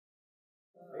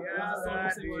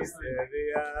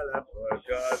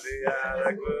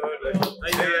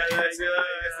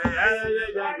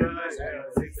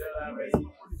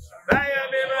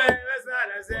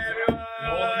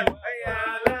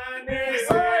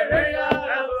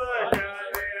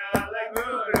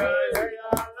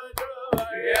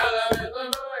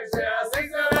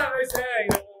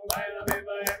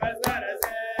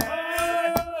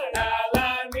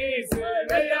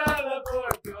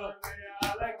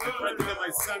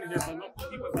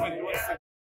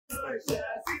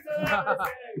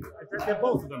They're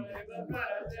both of them.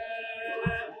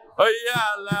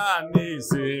 Oyala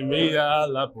nisi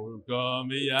miyala purko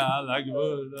miyala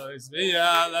gvudos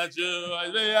miyala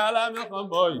chuas miyala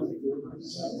milchamoy.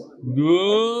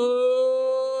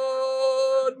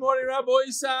 Good morning, Rabbi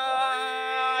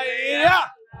Isaiah.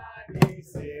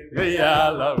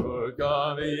 Miyala purko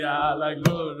miyala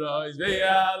gvudos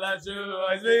miyala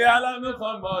chuas miyala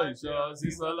milchamoy. Shos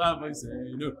Yisrael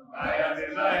Moiseinu.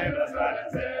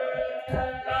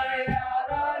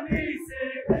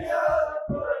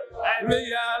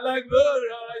 V'yala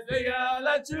gvuros,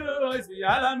 v'yala chuos,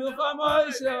 v'yala milchamoy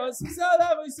shos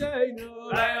Yisrael Moiseinu.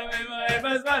 V'yala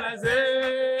b'zman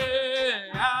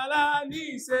hazeh, ala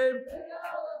nisim.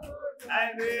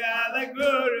 V'yala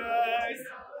gvuros,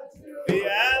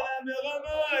 v'yala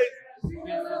milchamoy.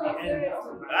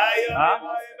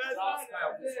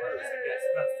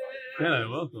 Yeah,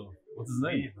 welcome. What's his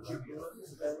name?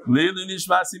 Leilu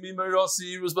nishmasi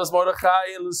mimerosi Rusbas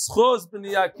Mordechai l'schos ben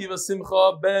Yakiva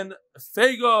Simcha ben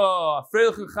Fego.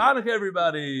 Freilich Chanukah,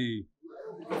 everybody.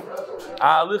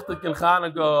 Lichtig in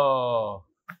Chanukah.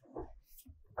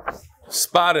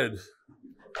 Spotted.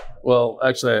 Well,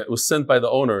 actually, it was sent by the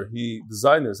owner. He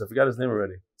designed this. I forgot his name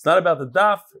already. It's not about the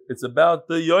daf. It's about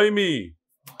the yoimi.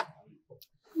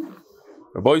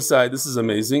 Rabbi side, this is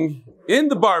amazing. In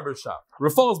the barbershop,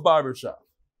 Rafal's barbershop.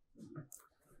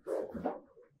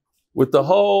 With the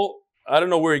whole, I don't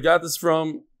know where he got this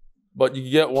from, but you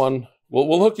can get one.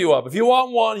 We'll hook you up. If you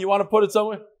want one, you want to put it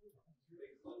somewhere?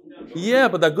 Yeah,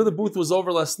 but that good booth was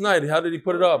over last night. How did he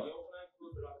put it up?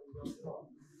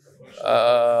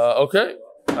 Okay.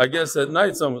 I guess at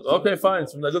night someone. Okay, fine.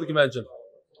 It's from the good convention.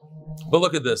 But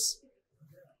look at this.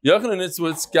 Yochanan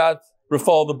Itzwitz got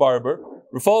Rafal the barber.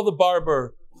 Rafal the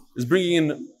barber is bringing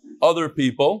in other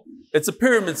people. It's a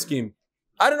pyramid scheme.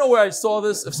 I don't know where I saw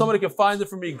this. If somebody can find it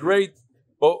for me, great.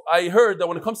 But I heard that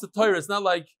when it comes to Torah, it's not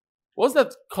like, what's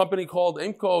that company called?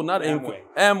 Amco? Not Amway.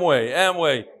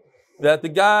 Amway. That the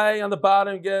guy on the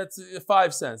bottom gets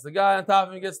 5 cents. The guy on top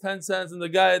of him gets 10 cents. And the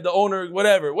guy, the owner,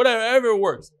 whatever it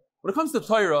works. When it comes to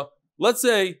Torah, let's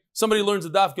say somebody learns a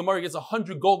Daf Gemara, gets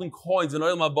 100 golden coins in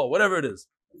Oil Mabot, whatever it is.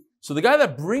 So the guy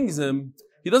that brings him,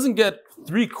 he doesn't get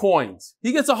 3 coins.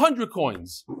 He gets 100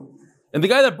 coins. And the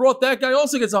guy that brought that guy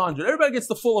also gets 100. Everybody gets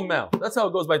the full amount. That's how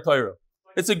it goes by Torah.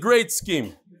 It's a great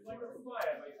scheme.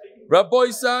 Rabbi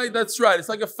side, that's right. It's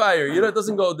like a fire. You know, it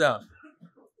doesn't go down.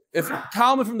 If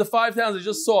Kalman from the 5 towns I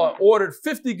just saw ordered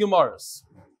 50 Gemaras,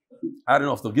 I don't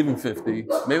know if they'll give him 50. Maybe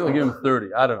they'll give him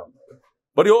 30. I don't know.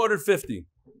 But he ordered 50.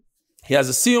 He has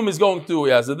a siyum he's going to.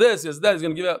 He has a this, he has that. He's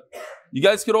going to give out. You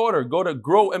guys could order. Go to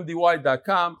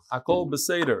growmdy.com. Akol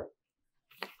Beseder.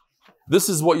 This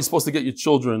is what you're supposed to get your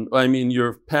children. I mean,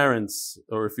 your parents,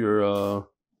 or if you're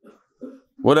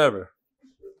whatever.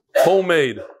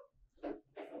 Homemade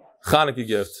Hanukkah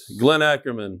gift. Glenn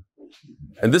Ackerman.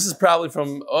 And this is probably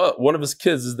from one of his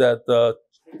kids. Is that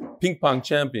ping pong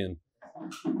champion,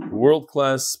 world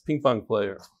class ping pong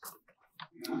player.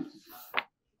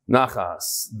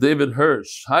 Nachas, David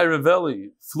Hirsch, Hi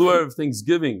Ravelli, flew Erev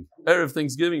Thanksgiving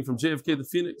from JFK to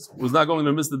Phoenix, was not going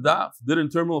to miss the daf, did in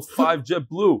Terminal 5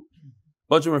 JetBlue. A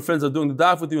bunch of my friends are doing the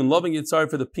daf with you and loving it. Sorry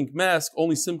for the pink mask,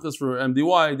 only simchas for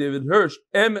MDY, David Hirsch,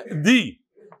 MD.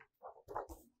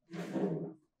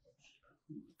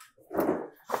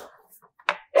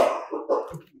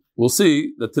 We'll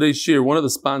see that today's shir, one of the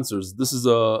sponsors, this is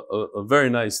a very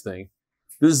nice thing.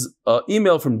 This is an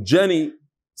email from Jenny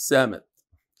Samet.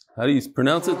 How do you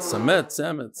pronounce it? Samet.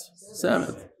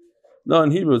 No,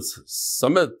 in Hebrew it's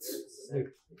Samet.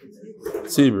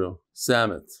 It's Hebrew.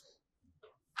 Samet.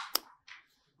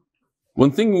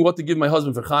 One thing what to give my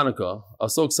husband for Hanukkah, I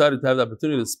was so excited to have the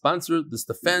opportunity to sponsor the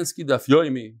Stefanski Daf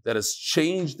Yomi that has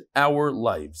changed our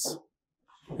lives.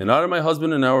 In honor of my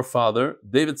husband and our father,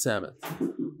 David Samet.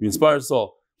 He inspired us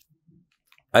all.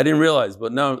 I didn't realize,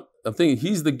 but now I'm thinking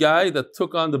he's the guy that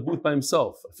took on the booth by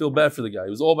himself. I feel bad for the guy.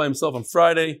 He was all by himself on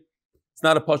Friday. It's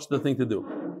not a pashta thing to do.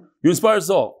 You inspire us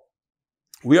all.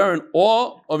 We are in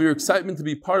awe of your excitement to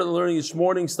be part of the learning each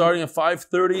morning, starting at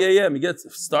 5:30 a.m. He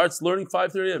starts learning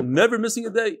 5:30 a.m. Never missing a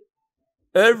day.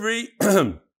 Every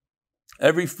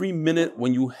Every free minute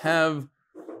when you have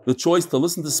the choice to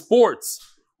listen to sports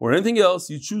or anything else,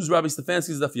 you choose Rabbi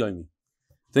Stefanski's Daf Yomi.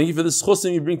 Thank you for this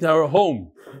chosim you bring to our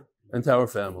home and to our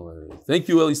family. Thank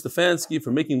you, Eli Stefanski,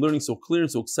 for making learning so clear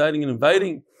and so exciting and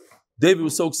inviting. David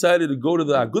was so excited to go to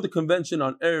the Aguda convention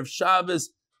on Erev Shabbos,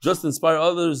 just to inspire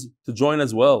others to join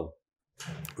as well.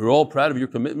 We're all proud of your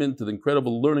commitment to the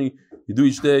incredible learning you do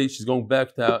each day. She's going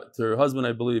back to her husband,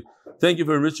 I believe. Thank you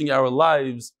for enriching our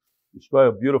lives.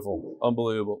 Beautiful,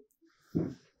 unbelievable.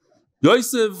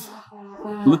 Yosef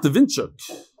Litvinchuk,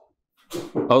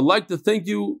 I would like to thank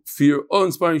you for your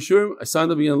awe-inspiring shiur. I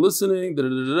signed up again listening.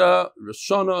 Rosh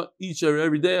Hashanah,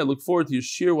 every day. I look forward to your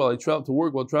shiur while I travel to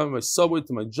work, while traveling by subway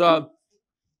to my job.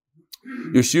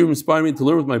 Your shiur inspired me to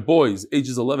learn with my boys,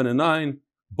 ages 11 and 9,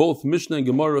 both Mishnah and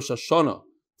Gemara Rosh Hashanah.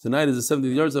 Tonight is the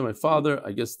 70th yard of my father.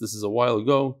 I guess this is a while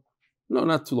ago. No,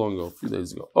 not too long ago, a few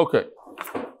days ago. Okay.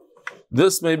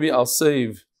 This maybe I'll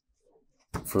save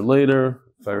for later,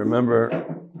 if I remember.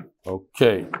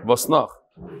 Okay. Vasnach.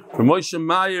 From Moshe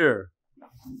Meyer.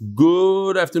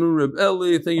 Good afternoon, Reb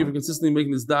Eli. Thank you for consistently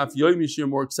making this Daf Yomi shiur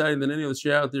more exciting than any other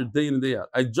shiur out there, day in and day out.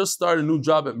 I just started a new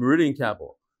job at Meridian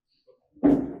Capital.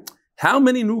 How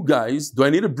many new guys do I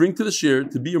need to bring to the shiur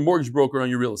to be your mortgage broker on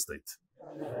your real estate?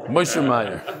 Moshe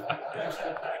Meyer.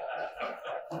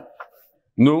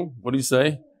 No, what do you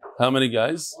say? How many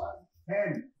guys?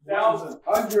 10,000,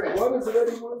 100. One is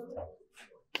already one.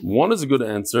 One is a good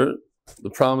answer.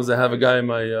 The problem is I have a guy,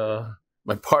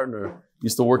 my partner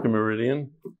used to work in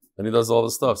Meridian, and he does all the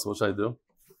stuff. So what should I do?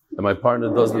 And my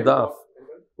partner does the daf.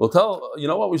 Well, you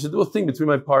know what? We should do a thing between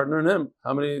my partner and him.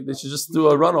 How many? They should just do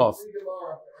a runoff.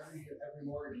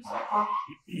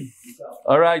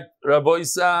 All right, Rabbi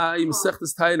Isai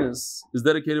Masechtas Titus is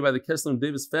dedicated by the Kessler and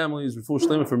Davis families. Refuah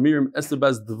Shlema for Miriam Esther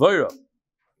Bas Dvoira.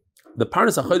 The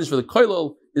Parnas HaChodesh for the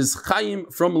Koilel is Chaim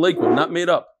from Lakewood, not made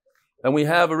up. And we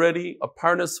have already a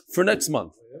Parnas for next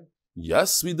month.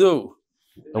 Yes, we do.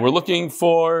 And we're looking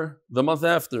for the month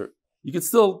after. You could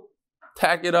still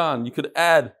tack it on. You could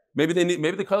add. Maybe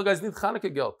the Koilel guys need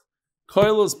Chanukah geld.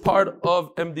 Koilel is part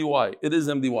of MDY. It is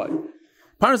MDY.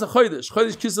 Parnas HaChodesh.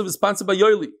 Chodesh Kislev is sponsored by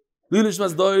Yoeli. Linish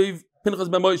Mas Doiv Pinchas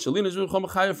Ben Moshe. Linish Chom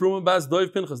Chayef Rumen Bas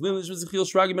Doiv Pinchas. Linish Zichil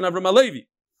Shragi Ben Avram Alevi.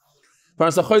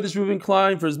 Parnas HaChodesh Reuven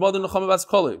Klein for his mother Nechama Bas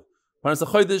Kolev. Parnas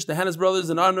HaChodesh, the Hannes brothers,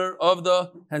 in honor of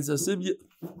the Hansasibya.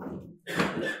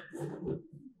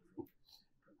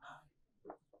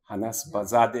 Hanas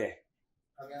Bazadeh.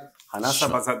 Hanasa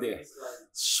Bazadeh.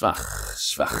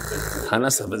 Schwach.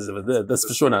 Hanasa Bazadeh. That's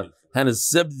for sure not.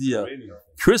 Hannes Zebdia.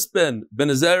 Chris Ben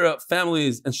Azera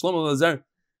families, and Shlomo Lazar.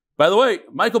 By the way,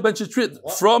 Michael Ben Chetrit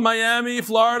from Miami,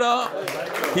 Florida.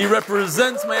 He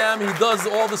represents Miami. He does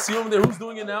all the siyum there. Who's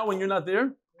doing it now when you're not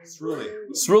there?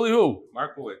 Sruli who?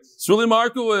 Markowitz. Sruli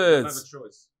Markowitz.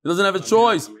 He doesn't have a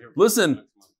choice. Listen.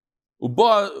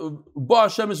 Uba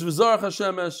Shemesh V'zarach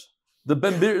HaShemesh. The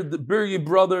Bergi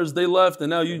brothers, they left, and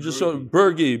now you just showed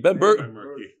Bergi. Ben Bergi.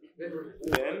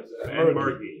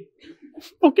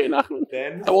 Okay,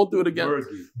 Nachman. I won't do it again.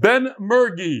 Ben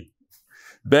Mergi.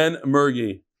 Ben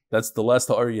Mergi. That's the last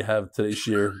R you have today's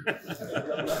shiur.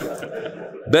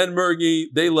 Ben Mergi,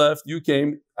 they left, you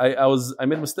came. I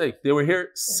made a mistake. They were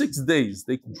here 6 days.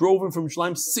 They drove in from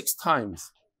Yerushalayim 6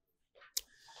 times.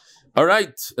 All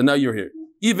right, and now you're here.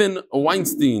 Even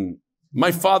Weinstein,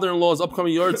 my father-in-law's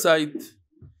upcoming yard site,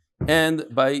 and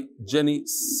by Jenny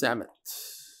Samet.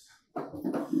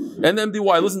 And the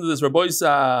MDY, listen to this, Rabbi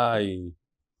Isai.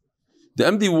 The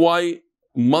MDY,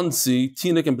 Muncie,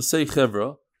 Tinik, and Pesei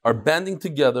Chevra are banding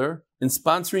together and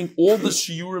sponsoring all the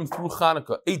shiurim through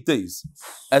Chanukah, 8 days,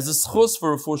 as a schus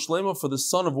for Refuah Shlema for the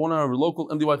son of one of our local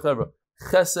MDY Chevra.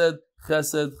 Chesed,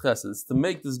 chesed, chesed. It's to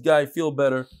make this guy feel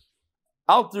better.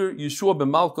 Alter Yeshua ben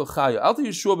Malka Chaya. Alter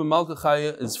Yeshua ben Malka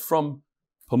Chaya is from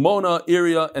Pomona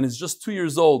area and is just 2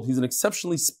 years old. He's an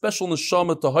exceptionally special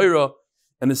neshama tahira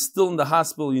and is still in the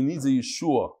hospital. He needs a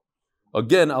Yeshua.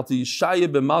 Again, Alter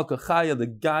Yeshaya ben Malka Chaya, the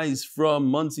guys from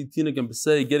Muncie, Tinik, and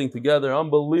Pesei getting together.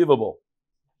 Unbelievable.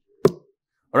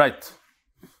 All right.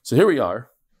 So here we are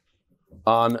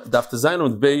on Daf Tezayin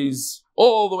with Beis,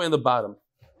 all the way on the bottom.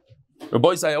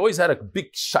 Boys, I always had a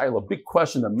big shaila, big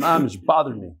question that mamish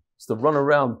bothered me. It's to run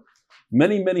around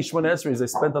many Shemona Esreis I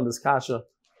spent on this kasha.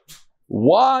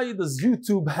 Why does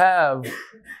YouTube have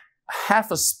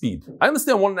half a speed? I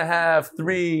understand 1.5,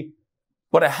 3,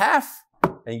 but a half.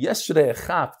 And yesterday I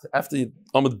chapped after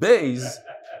Amud Beis.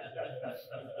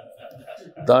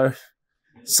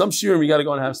 Some shiurim you got to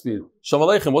go on half speed. Shalom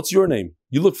Aleichem, what's your name?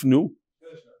 You look new.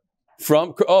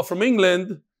 From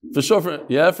England, for sure.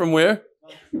 From where?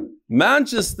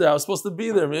 Manchester. I was supposed to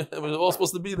be there. We were all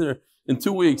supposed to be there in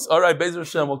 2 weeks. All right, Bezer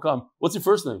Hashem will come. What's your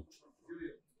first name?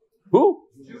 Who?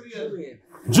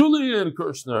 Julian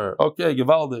Kirshner. Okay,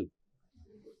 Givaldi.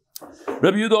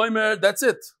 Rabbi Yehuda Omer, that's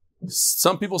it.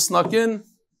 Some people snuck in,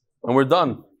 and we're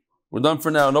done. We're done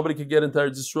for now. Nobody can get into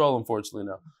Eretz Yisrael, unfortunately,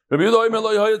 now. Rabbi Yehuda Omer,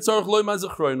 lo yehayet tzarech lo yimah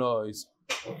zechronos.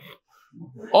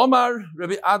 Omar,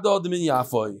 Rabbi Adad min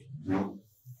Yafoy.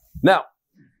 Now,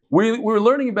 we were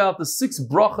learning about the 6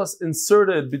 brachas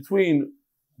inserted between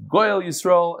Goyal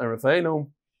Yisrael and Rafa'enu,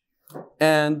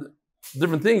 and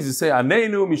different things. You say,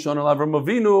 Anenu, Mishana Avram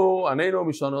Avinu, Anenu,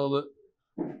 Mishana.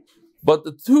 But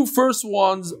the 2 first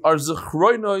ones are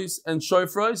Zechroinos and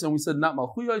Shoifrais, and we said not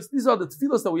Malchuyos. These are the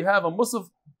tefillos that we have on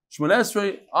Musaf Shemon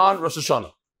Esrei on Rosh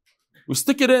Hashanah. We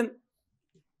stick it in.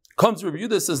 Comes Rabbi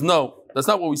Yehuda, says, no, that's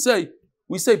not what we say.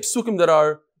 We say psukim that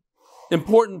are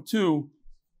important to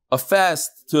a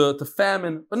fast, to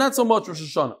famine, but not so much Rosh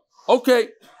Hashanah. Okay.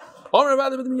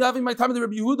 My time of the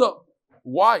Rabbi Yehuda.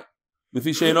 Why? Top of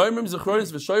Yudzayin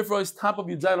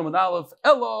and Aleph,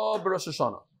 Ella b'Rosh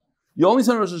Hashanah. You only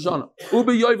say Rosh Hashanah. Ube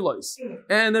Yoivlois.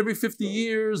 And every 50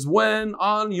 years when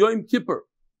on Yom Kippur.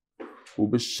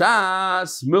 Ube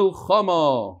Shas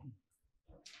Milchama.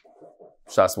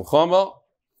 Shas Milchama.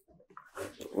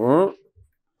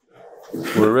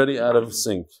 We're already out of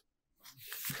sync.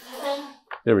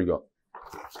 Here we go.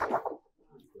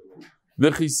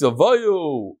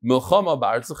 V'chisavayu milchama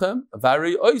ba'artzachem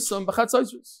v'arei oisam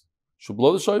b'chatzaitzus. Should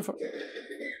blow the shofar.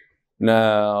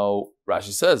 Now,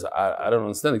 Rashi says, I don't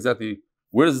understand exactly,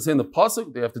 where does it say in the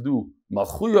pasuk? They have to do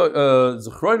malchuya,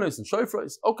 zechroinos and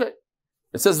shofars. Okay.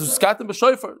 It says, v'skatem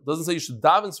b'shofar. It doesn't say you should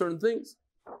daven certain things.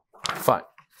 Fine.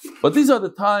 But these are the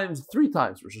times, 3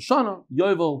 times, Rosh Hashanah,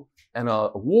 Yovel, and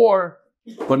a war,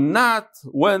 but not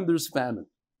when there's famine.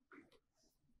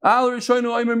 There are some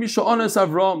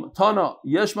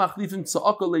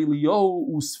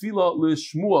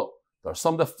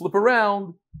that flip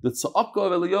around the tza'aka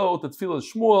of Eliyahu, the tefillah of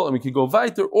Shmuel, and we could go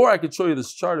weiter, or I could show you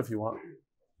this chart if you want.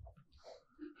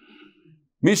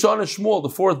 Mishana Shmuel, the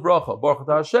 4th bracha, Baruch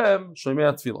Atah Hashem,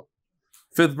 Shemei HaTefillah.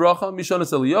 5th bracha, Mishana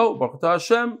Eliyahu, Baruch Atah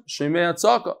Hashem, Shemei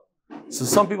HaTzaka. So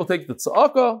some people take the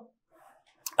tza'aka.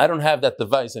 I don't have that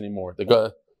device anymore.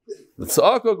 The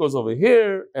tza'aka goes over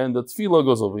here, and the tefillah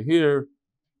goes over here,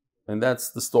 and that's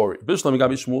the story.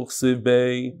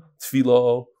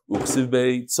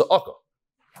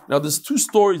 Now there's 2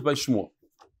 stories by Shmuel.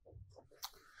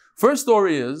 First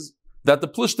story is that the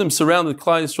Plishtim surrounded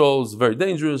Klal Yisrael. It was very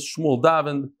dangerous. Shmuel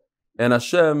davened, and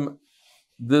Hashem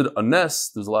did a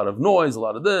nest. There's a lot of noise, a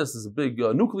lot of this. There's a big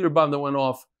nuclear bomb that went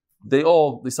off. They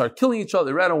started killing each other.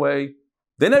 They ran away.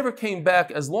 They never came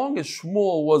back. As long as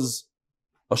Shmuel was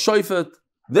a shofet,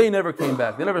 they never came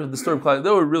back. They never disturbed Klal Yisrael.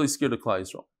 They were really scared of Klal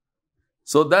Yisrael.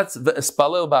 So that's the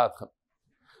Espalel Ba'atchem.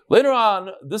 Later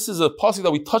on, this is a pasuk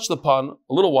that we touched upon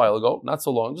a little while ago, not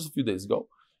so long, just a few days ago.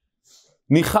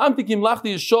 Nichamti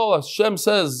kimlachti Yishol, Hashem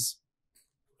says,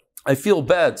 I feel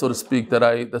bad, so to speak, that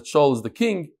Shaul is the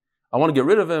king. I want to get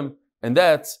rid of him. And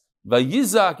that's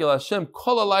Vayizak el Hashem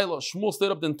kol halayla. Shmuel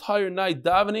stayed up the entire night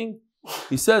davening.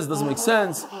 He says, it doesn't make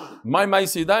sense. My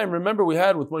Ma'aseh Yadayim, remember we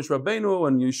had with Moshe Rabbeinu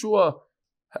and Yeshua,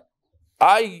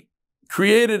 I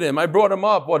created him. I brought him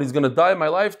up. What, he's going to die in my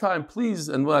lifetime? Please.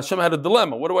 And Hashem had a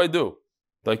dilemma. What do?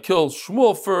 Do I kill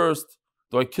Shmuel first?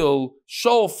 Do I kill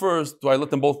Shaul first? Do I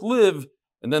let them both live?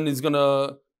 And then he's going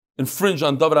to infringe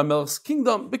on David HaMelech's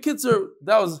kingdom. B'kitzur,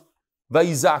 that was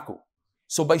Vayizaku.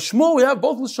 So by Shmuel, we have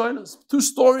both Lashonas. 2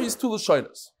 stories, 2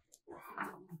 Lashonas.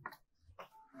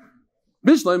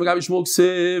 It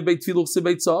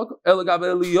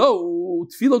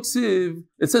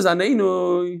says,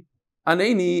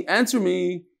 Aneni, answer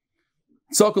me.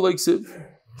 Tzaka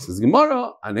says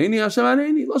Gemara, Aneni Hashem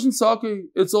Aneni, Lashon Tzaka.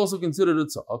 It's also considered a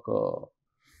tzaka.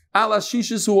 Ala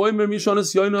shishis hu oimer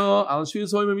mishonis Yoina, ala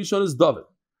shishis hu oimer mishonis David.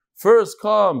 First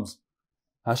comes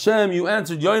Hashem, you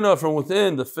answered Yoina from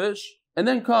within the fish, and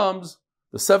then comes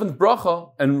the 7th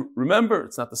bracha. And remember,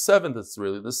 it's not the 7th; it's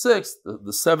really the 6th.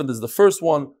 The 7th is the first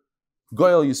one.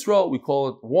 Goyal Yisrael, we call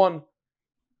it 1.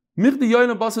 Mirdi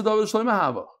Yoina basa David shleima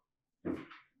hava.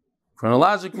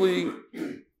 Chronologically,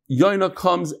 Yoina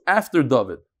comes after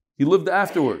David. He lived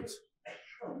afterwards.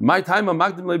 My time of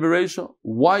Magdim Liberation.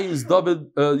 Why is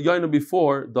David Yoina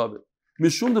before David?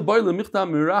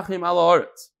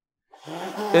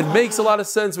 It makes a lot of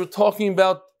sense. We're talking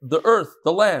about the earth,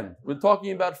 the land. We're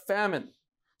talking about famine.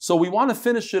 So we want to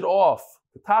finish it off,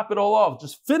 to top it all off.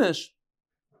 Just finish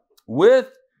with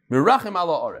Mirachim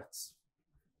ala Aretz.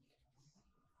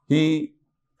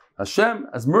 Hashem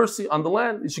has mercy on the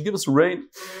land. He should give us rain.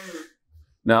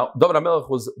 Now, David HaMelech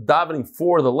was davening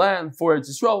for the land, for Eretz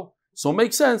Yisrael. So it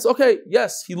makes sense. Okay,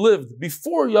 yes, he lived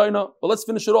before Yaina, but let's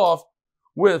finish it off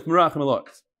with Mirachim al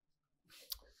Haaretz.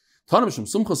 Tanamishim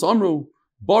Sumchas Amru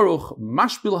Baruch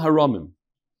Mashbil Haramim.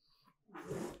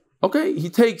 Okay, he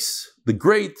takes the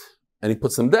great and he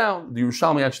puts them down. The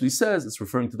Yerushalmi actually says it's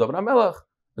referring to David HaMelech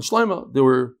and Shlomo. They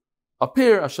were up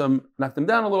here. Hashem knocked them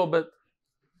down a little bit.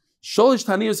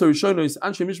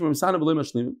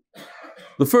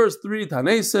 The first three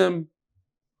Tanesim,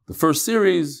 the first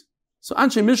series. So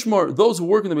Anshe Mishmar, those who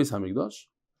work in the Beis Hamikdash,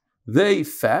 they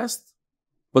fast,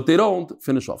 but they don't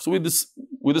finish off. So we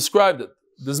described it.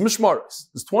 There's Mishmaris.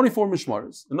 There's 24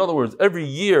 Mishmaris. In other words, every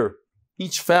year,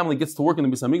 each family gets to work in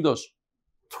the Beis Hamikdash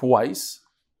twice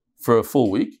for a full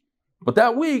week. But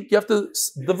that week, you have to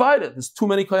divide it. There's too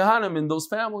many Kohanim in those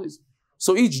families.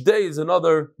 So each day is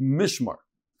another Mishmar.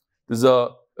 There's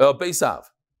a Beis Av.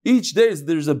 Each day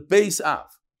there's a Beis Av.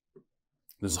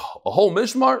 There's a whole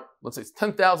Mishmar. Let's say it's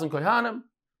 10,000 Kohanim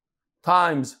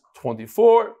times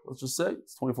 24. Let's just say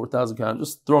it's 24,000 Kohanim.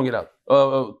 Just throwing it out.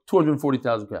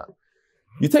 240,000 Kohanim.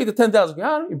 You take the 10,000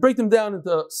 Kohanim, you break them down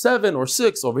into 7 or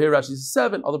 6. Over here, Rashi says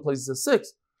 7. Other places says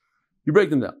 6. You break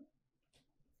them down.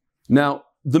 Now,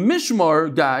 the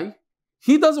Mishmar guy,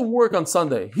 he doesn't work on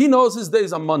Sunday. He knows his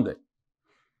days on Monday.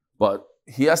 But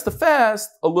he has to fast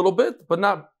a little bit, but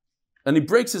not, and he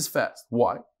breaks his fast.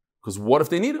 Why? Because what if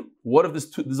they need him? What if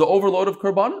there's an overload of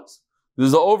Karbanas?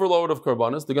 There's an overload of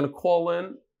Karbanas. They're going to call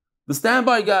in the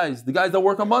standby guys, the guys that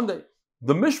work on Monday.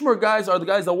 The Mishmar guys are the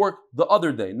guys that work the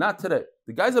other day, not today.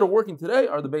 The guys that are working today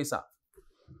are the Beis Av.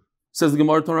 Says the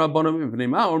Gemara,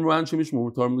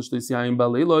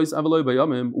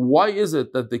 why is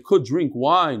it that they could drink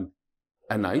wine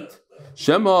at night?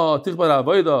 So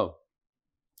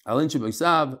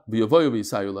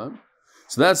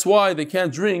that's why they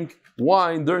can't drink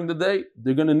wine during the day.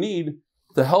 They're going to need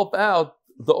to help out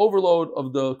the overload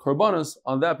of the Karbanas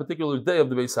on that particular day of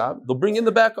the Beis Av. They'll bring in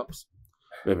the backups.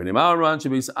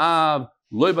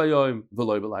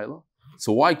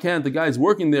 So why can't the guys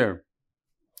working there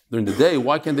during the day,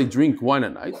 why can't they drink wine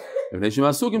at night? There's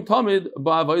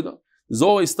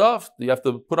always stuff. You have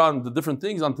to put on the different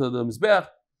things onto the Mizbech.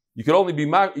 You could only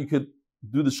you could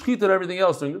do the shechita and everything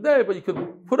else during the day, but you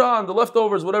could put on the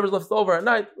leftovers, whatever's left over at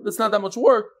night. It's not that much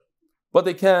work, but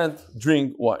they can't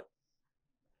drink wine.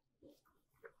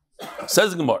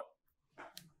 Says the Gemara.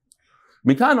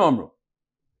 Mikan Amru.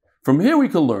 From here we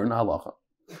can learn halacha.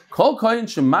 Kol kayin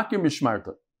shemakir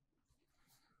mishmarta.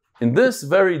 In this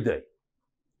very day.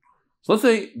 So let's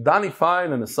say Dani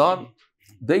Fine and his son,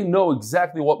 they know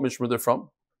exactly what mishmar they're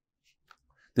from.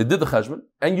 They did the cheshbon,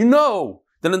 and you know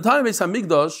that in time of Beis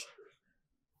Hamikdash,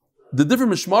 the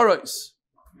different mishmaros,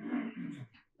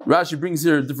 Rashi brings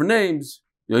here different names,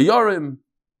 Yoyarim.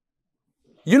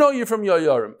 You know you're from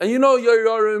Yoyarim, and you know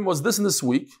Yoyarim was this and this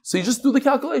week, so you just do the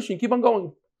calculation, you keep on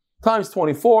going. Times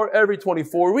 24, every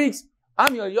 24 weeks,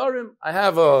 I'm Yoyarim, I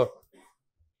have a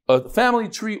family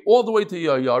tree all the way to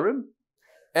Yoyarim,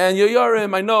 and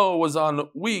Yoyarim, I know, was on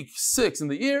week 6 in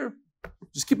the year,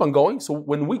 just keep on going, so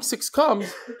when week 6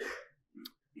 comes,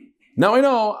 now I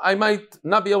know I might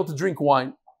not be able to drink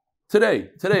wine. Today,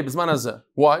 Bisman Hazeh.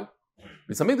 Why?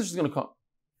 Beis Hamikdash is going to come.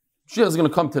 Mashiach is going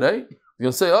to come today. You're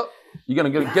going to say, oh, you're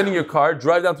going to get in your car,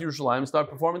 drive down to Yerushalayim, and start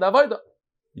performing the Avodah.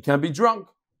 You can't be drunk.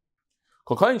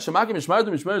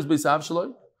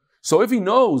 So if he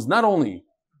knows not only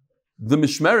the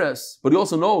Mishmeres, but he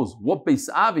also knows what Beis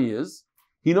Avi is,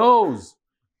 he knows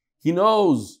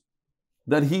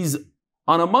that he's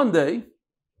on a Monday,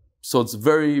 so it's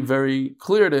very, very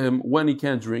clear to him when he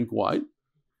can't drink wine.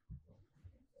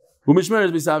 And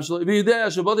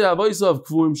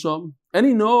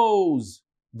he knows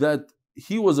that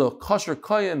he was a kosher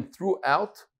kohen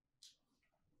throughout.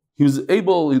 He was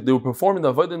able, they were performing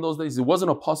the avodah in those days. He wasn't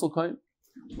a apostle kohen.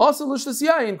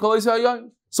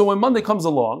 So when Monday comes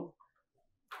along,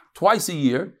 twice a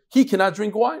year, he cannot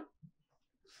drink wine.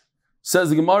 Says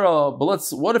the Gemara, but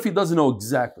what if he doesn't know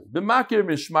exactly? He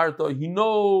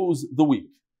knows the week.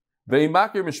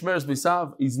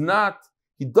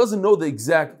 He doesn't know the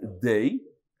exact day.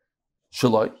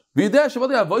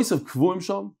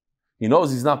 He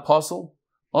knows he's not apostle.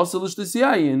 So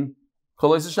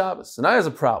now he has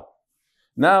a problem.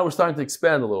 Now we're starting to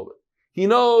expand a little bit. He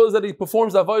knows that he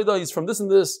performs the avodah, he's from this and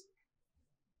this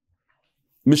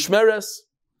mishmeres,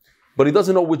 but he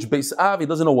doesn't know which Beis Av, he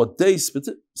doesn't know what day.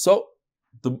 So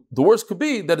the worst could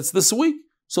be that it's this week.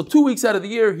 So 2 weeks out of the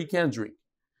year, he can't drink.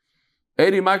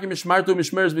 But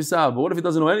what if he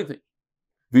doesn't know anything?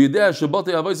 But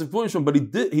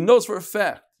he knows for a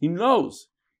fact. He knows.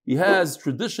 He has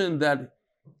tradition that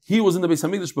he was in the Beis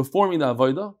Hamikdash performing the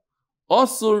avodah.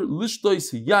 Asur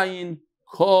lishtois yayin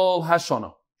kol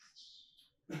hashana.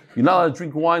 You're not allowed to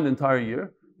drink wine the entire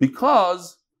year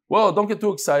because, well, don't get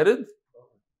too excited.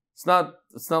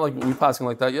 It's not like we passing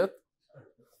like that yet.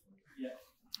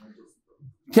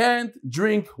 Can't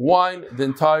drink wine the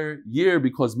entire year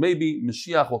because maybe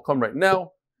Mashiach will come right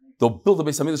now. They'll build the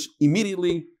Beis Hamikdash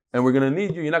immediately, and we're going to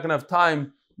need you. You're not going to have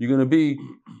time. You're going to be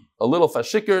a little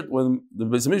fashikert. When the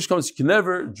Beis Hamikdash comes, you can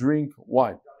never drink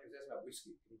wine.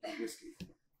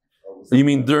 You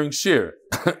mean during Shir?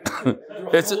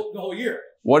 It's the whole year.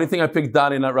 Why do you think I picked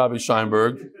Donnie, not Rabbi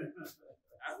Scheinberg?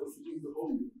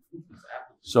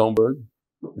 Schoenberg.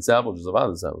 It's apple juice.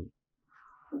 It's apple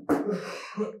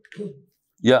juice.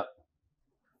 Yeah.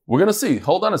 We're going to see.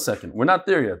 Hold on a second. We're not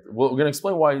there yet. We're going to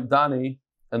explain why Donnie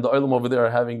and the Oilam over there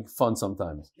are having fun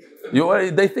sometimes.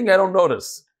 They think I don't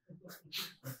notice.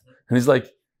 And he's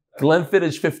like,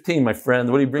 Glenfiddich 15, my friend.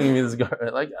 What are you bringing me this guy?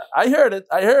 Like, I heard.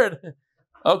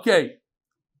 Okay.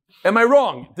 Am I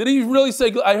wrong? Did he really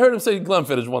say, I heard him say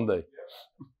Glenfiddich one day.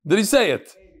 Did he say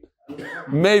it?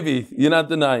 Maybe. You're not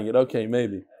denying it. Okay,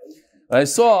 maybe. I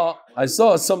saw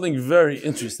something very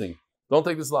interesting. Don't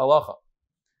take this la halacha.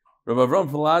 Rabbi Avram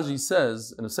Pelagi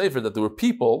says in a sefer that there were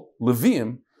people,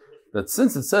 Leviim, that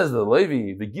since it says that the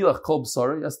Levi, the Gilach Kol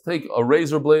B'sari, has to take a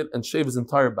razor blade and shave his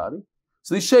entire body.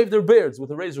 So they shaved their beards with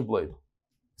a razor blade. He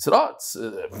said,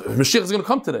 Mashiach is going to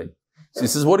come today. So he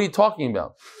says, what are you talking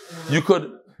about? You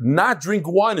could not drink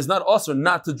wine is not usher,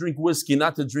 not to drink whiskey,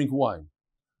 not to drink wine.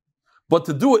 But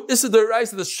to do it, Issa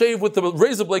D'Oraisa, to shave with the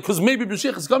razor blade, because maybe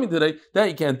Mashiach is coming today, that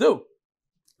you can't do.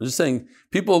 I'm just saying,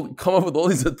 people come up with all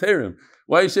these aterim.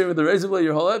 Why are you shaving with the razor blade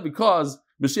your whole life? Because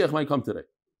Mashiach might come today.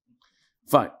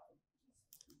 Fine.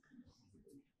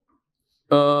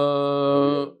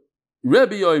 Rebbe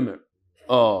Yomer.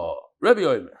 Rebbe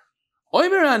Yomer.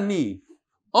 Omer ani.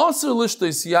 Asr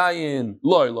lishtos yayin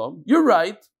lo'olam. You're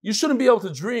right. You shouldn't be able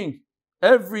to drink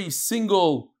every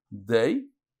single day.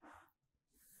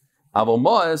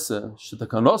 So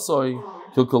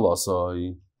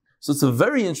it's a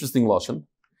very interesting lashon.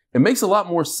 It makes a lot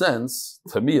more sense,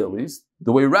 to me at least,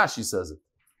 the way Rashi says it.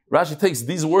 Rashi takes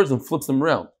these words and flips them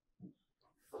around.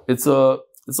 It's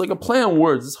like a play on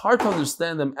words. It's hard to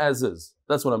understand them as is.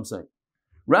 That's what I'm saying.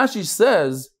 Rashi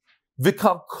says,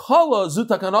 V'kalkala zu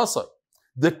takanasai.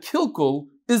 The kilkul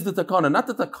is the takana, not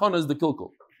the takana is the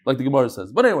kilkul, like the Gemara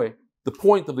says. But anyway, the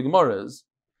point of the Gemara is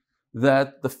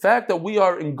that the fact that we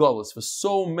are in Galus for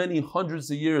so many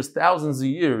hundreds of years, thousands of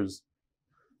years,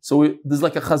 so there's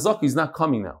like a chazak, he's not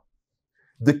coming now.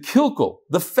 The kilkul,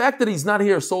 the fact that he's not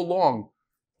here so long,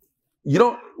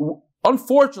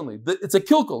 unfortunately, it's a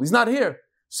kilkul, he's not here.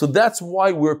 So that's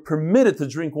why we're permitted to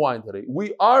drink wine today.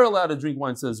 We are allowed to drink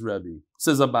wine, says Rebbe,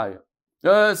 says Abaya.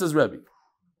 Says Rebbe.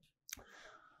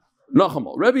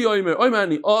 Nachamal. Rebbe Yomer,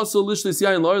 Oymani, also lishlis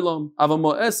yain lo'olam,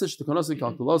 avamo esesh tekanasi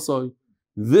kalkulasoi.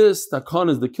 This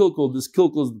takana is the kilkul, this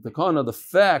kilkul is the takana, the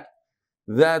fact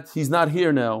that he's not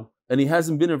here now, and he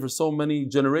hasn't been here for so many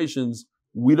generations,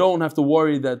 we don't have to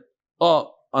worry that, on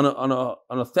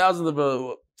a thousandth of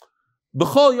a,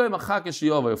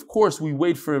 of course we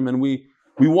wait for him and we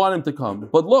want him to come.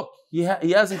 But look, he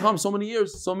hasn't come so many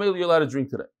years, so maybe you're allowed to drink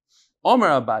today. Omer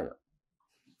Abaya.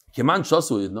 Keman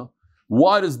shasu yidno.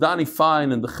 Why does Dani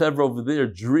Fine and the Chevra over there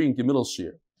drink in middle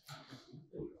shir?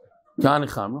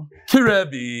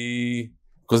 Kirebi.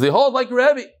 Because they hold like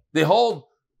Rebbe. They hold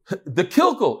the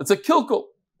kilkul. It's a kilkul.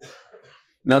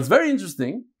 Now it's very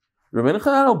interesting. Rabbeinu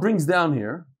Chananel brings down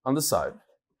here on the side.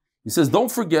 He says,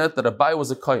 don't forget that Abai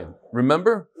was a Kayan.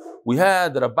 Remember? We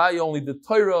had that Abai only did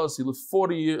Torah, so he lived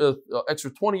 40 years,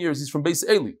 extra 20 years. He's from Beis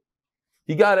Eli.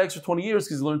 He got extra 20 years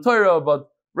because he learned Torah, but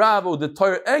Rabbi did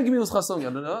Torah and Gemilas Chasam,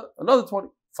 another 20.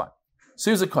 Fine.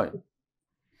 So he was a Kayan.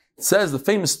 It says the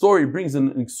famous story, brings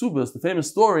in Ksubas, the famous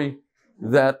story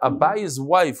that Abayi's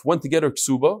wife went to get her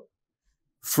Ksuba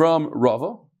from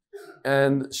Rava,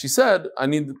 and she said, I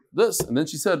need this. And then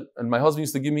she said, and my husband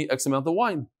used to give me X amount of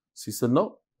wine. So he said,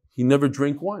 no, he never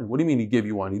drank wine. What do you mean he gave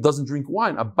you wine? He doesn't drink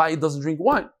wine. Abayi doesn't drink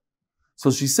wine.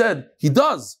 So she said, he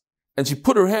does. And she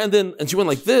put her hand in, and she went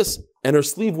like this, and her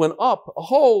sleeve went up. A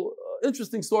whole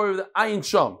interesting story of the Ayin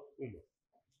Sham.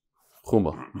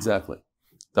 Chuma, exactly.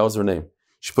 That was her name.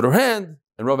 She put her hand,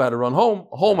 and Rav had to run home,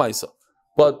 a whole Maisa.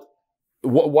 But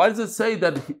why does it say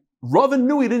that Rav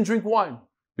knew he didn't drink wine?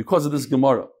 Because of this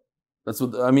Gemara. That's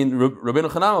what, Rabbeinu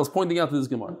Chananel is pointing out to this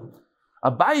Gemara.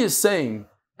 Abai is saying,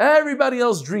 everybody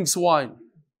else drinks wine.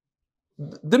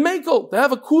 The Mekel, they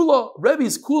have a kula,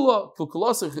 Rebbe's kula,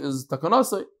 Kilkulasich is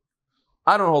takanasai.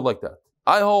 I don't hold like that.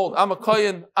 I'm a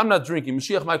Kayan, I'm not drinking.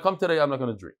 Mashiach might come today, I'm not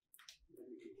going to drink.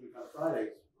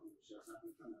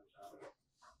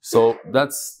 So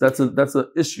that's an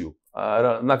issue.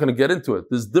 I'm not going to get into it.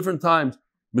 There's different times.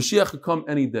 Mashiach could come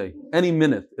any day, any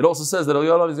minute. It also says that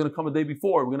Eliyahu is going to come a day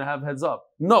before. We're going to have heads up.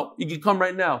 No, he can come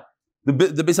right now. The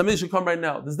Beis Hamikdash should come right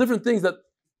now. There's different things that,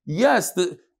 yes,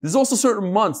 there's also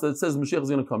certain months that it says Mashiach is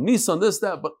going to come. Nisan, this,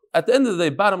 that. But at the end of the day,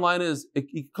 bottom line is, it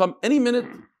can come any minute.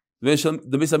 The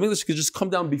Beis Hamikdash could just come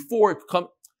down before. It could come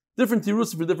different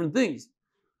tirus for different things.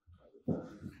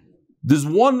 There's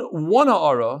one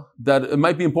ha'ara that it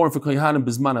might be important for Kohanim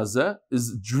Bizman Hazeh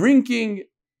is drinking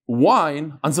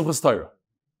wine on Simchas Torah.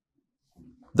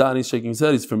 Danny's shaking his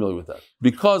head, he's familiar with that.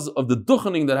 Because of the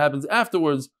duchening that happens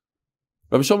afterwards,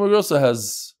 Rabbi Shomer Grossa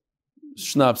has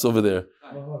schnapps over there.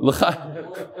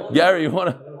 Gary,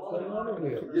 what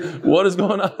is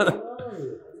going on?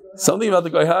 Something about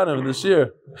the Kohanim in this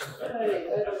year.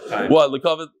 What,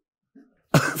 L'Kovet?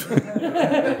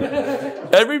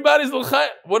 Everybody's L'chaim.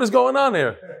 What is going on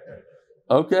here?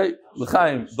 Okay,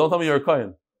 L'chaim. Don't tell me you're a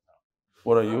Kohen.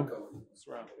 What are you?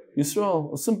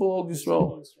 Yisrael. A simple old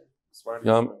Yisrael.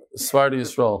 Sfardi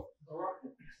Yisrael.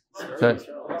 Okay.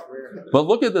 But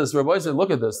look at this, Rabbi said,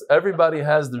 look at this. Everybody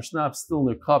has their schnapps still in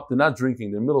their cup. They're not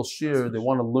drinking. They're middle shir. They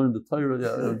want to learn the Torah.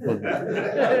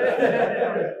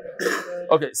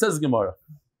 Okay, says the Gemara.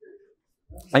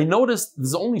 I noticed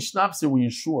there's only schnapps here when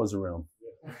Yeshua is around.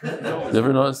 You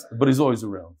ever notice? But he's always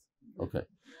around. Okay.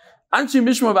 Anshi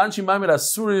Mishma v'Anshi Maimed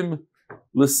Asurim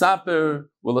l'Saper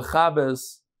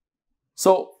v'Lechabes.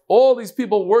 So all these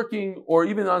people working or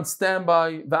even on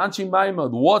standby, v'Anshi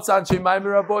Maimed. What's Anshi Maimed,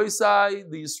 Rabbi Isai?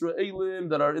 The Yisraelim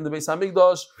that are in the Beis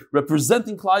Hamikdash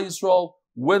representing Klal Yisrael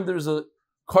when there's a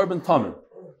carbon tamid.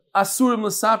 Asurim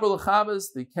l'Saper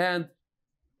l'Lechabes.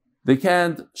 They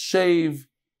can't shave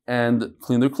and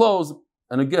clean their clothes.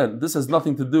 And again, this has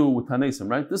nothing to do with Tanesim,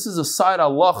 right? This is a side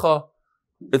halacha.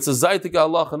 It's a zaytik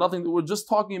halacha. Nothing. We're just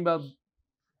talking about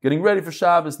getting ready for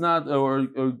Shabbos, not or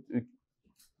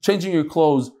changing your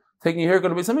clothes, taking your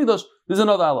haircut. Beis Hamikdash. There's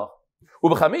another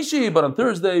halacha. But on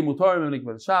Thursday, mutarim and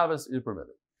nikvet Shabbos is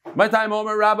permitted. My time,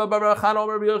 Omer Rabba Barachan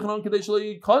Omer B'Yochanan Kadesh Lo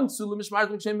Yikonsu L'Mishmar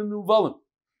L'Shem Nuvalim.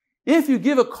 If you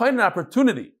give a kohen an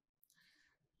opportunity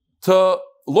to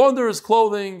launder his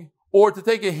clothing or to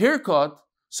take a haircut,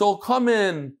 so it'll come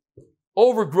in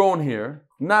overgrown hair,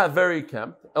 not very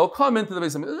kempt. It'll come into the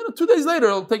Beis Hamikdash. 2 days later,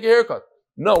 it'll take a haircut.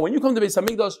 No, when you come to Beis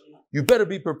Hamikdash, you better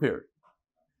be prepared.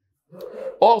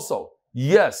 Also,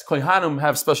 yes, Kohanim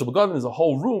have special begadim. There's a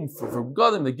whole room for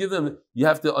begadim. They give them, you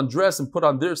have to undress and put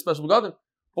on their special begadim.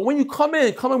 But when you come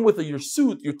in with your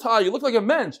suit, your tie, you look like a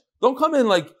mensch. Don't come in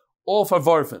like all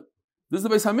farvarfen. This is the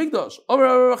Beis Hamikdash.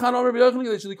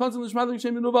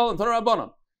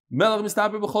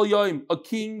 A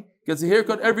king gets a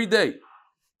haircut every day.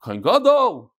 Kohen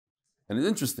Gadol. And it's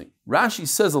interesting. Rashi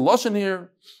says a lashon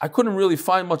here. I couldn't really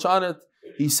find much on it.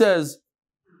 He says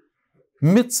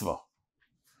mitzvah.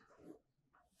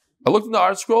 I looked in the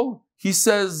art scroll. He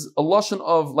says a lashon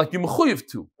of like you're mechuyev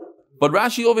to. But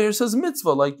Rashi over here says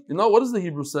mitzvah. Like, what does the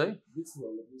Hebrew say?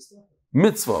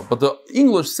 Mitzvah. But the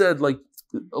English said like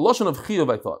a lashon of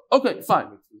chiyuv, I thought. Okay,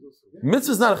 fine.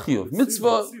 Mitzvah is not a chiyuv.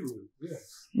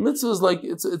 Mitzvah is like,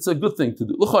 it's a good thing to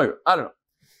do. I don't know.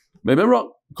 Maybe I'm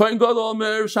wrong. Kohen Gadol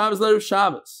Mer Shabbos Le'erev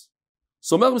Shabbos.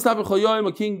 So Melech Mistaper Chol Yoyim,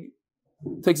 a king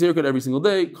takes a haircut every single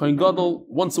day. Kohen Gadol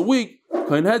once a week.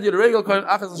 Kohen Hedyot Regel, Kohen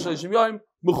Achas L'Shleishim Yoyim,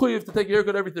 Mechuyev to take a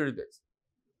haircut every 30 days.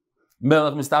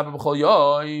 Melech Mistaper Chol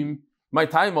Yoyim. My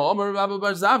time, Omer Rabba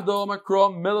Bar Zavdo, Omer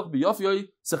Kro Melech B'Yofyoi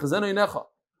Sechazeno Yinecha.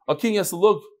 A king has to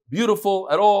look beautiful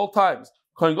at all times.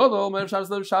 Kohen Gadol Mer Shabbos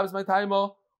Le'erev Shabbos. My time,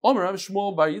 Omer Rav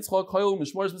Shmuel Bar Yitzchak Koyel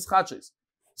Mishmores Mischaches.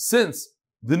 Since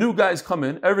the new guys come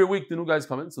in, every week the new guys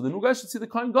come in, so the new guys should see the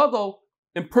Kohen Gadol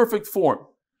in perfect form.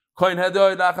 Kohen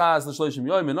Hedoy Nachas L'Shleishim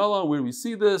Yoyim Minolon, where we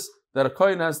see this, that a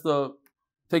Kohen has to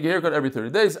take a haircut every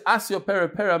 30 days. Asya Pera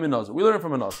Pera Minazar. We learn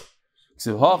from Minazar.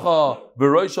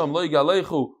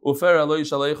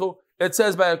 It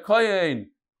says by a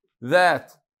Kohen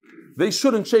that they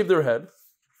shouldn't shave their head.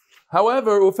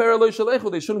 However,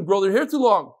 they shouldn't grow their hair too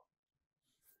long.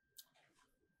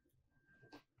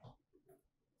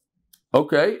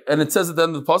 Okay, and it says at the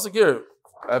end of the pasuk here.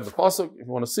 I have the pasuk if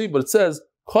you want to see, but it says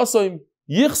Chasoim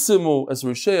Yichsimu as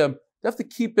Risheim. You have to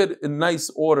keep it in nice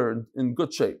order, in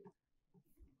good shape.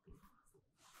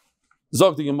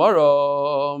 Zog the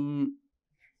Gemara.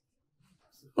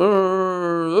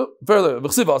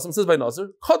 It says by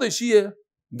Nazir, Chodeshiyeh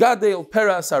Gadel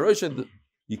Pera Saroshad.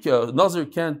 Nazir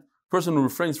can't. Person who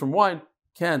refrains from wine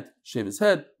can't shave his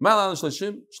head. Malan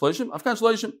Shleishim Afkan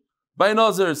Shleishim. By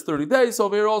Nazir, it's 30 days. So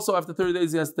over here also, after 30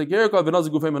 days, he has to take a haircut.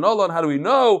 How do we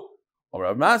know?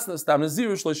 Most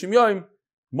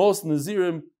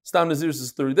Nazirim, Stam Naziris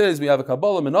is 30 days. We have a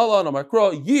Kabbalah, Minallah,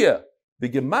 Namakra, year. The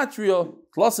Gematria,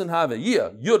 plus and have a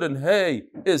year. Yud and Hey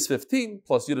is 15,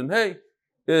 plus Yud and Hey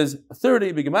is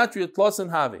 30. The Gematria, plus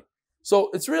and have.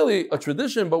 So it's really a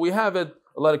tradition, but we have it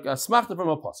like a smachta from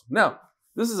a pasuk. Now,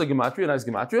 this is a gematria, a nice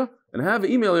gematria, and I have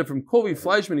an email here from Kovi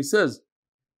Fleischman. He says,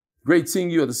 "Great seeing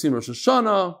you at the Sim Rosh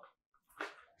Hashanah.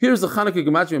 Here's the Chanukah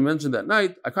gematria I mentioned that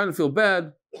night. I kind of feel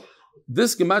bad.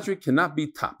 This gematria cannot be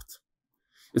topped.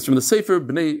 It's from the Sefer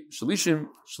Bnei Shalishim.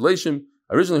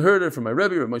 I originally heard it from my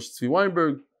Rebbe, Rav Moshe Tzvi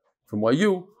Weinberg, from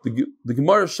YU, the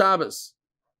Gemara Shabbos.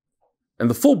 And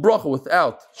the full bracha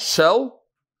without shell,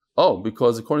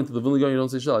 because according to the Vilna Gaon you don't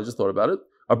say shell, I just thought about it,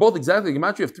 are both exactly a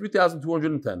gematria of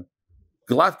 3,210.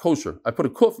 Galat kosher. I put a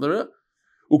kuf there.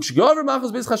 Ukshgaver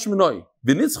machas beis chashmenoi.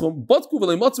 V'nitzchum, botku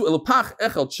v'leimotzu elpach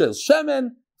echel shel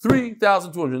shemen,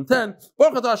 3,210.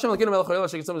 Baruch atah Hashem l'keinu melech ha'olam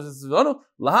she'ketzam v'zitzvonu,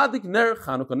 lahadik ner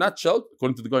Chanukah, not shell,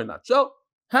 according to the Gaon, not shell.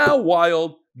 How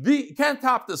wild. You can't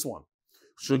top this one.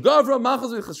 Shgavra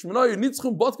machas beis chashmenoi,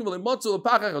 v'nitzchum, botku v'leimotzu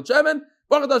elpach echel shemen,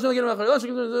 baruch atah Hashem l'keinu melech ha'olam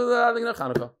she'ketzam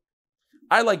v'zitzvonu.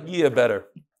 I like Yia better,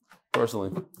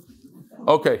 personally.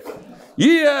 Okay.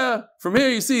 Yeah, from here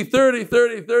you see 30,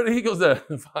 30, 30, he goes there.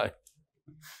 Fine.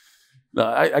 No,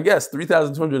 I guess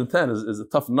 3,210 is a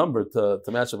tough number to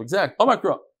match up exact. Oh my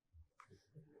God.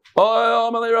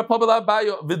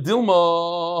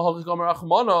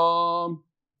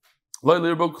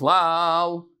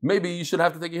 Maybe you should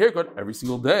have to take a haircut every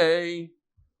single day.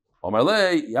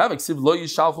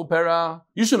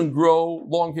 You shouldn't grow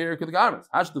long hair to the garments.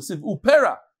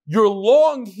 Your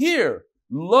long hair.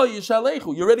 Lo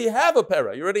yishalechu. You already have a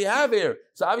pera. You already have hair.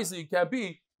 So obviously you can't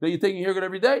be that you're taking a haircut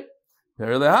every day. You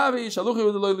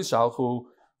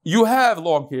have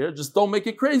long hair. Just don't make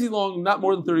it crazy long. Not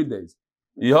more than 30 days.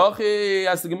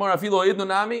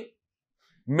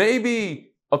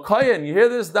 Maybe a kayan. You hear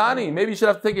this, Dani? Maybe you should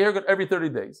have to take a haircut every 30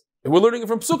 days. And we're learning it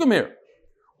from Psukim here,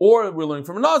 or we're learning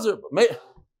from a Nazir.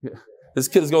 This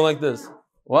kid is going like this.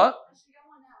 What?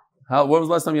 When was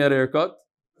the last time you had a haircut?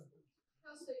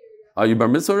 Are you bar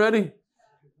mitzvah already?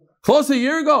 Close to a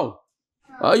year ago.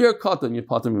 You're a katan, you're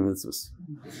pater mitzvahs.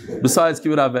 Besides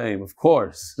kibbut aveim, of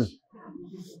course.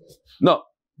 No,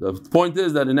 the point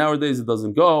is that in nowadays it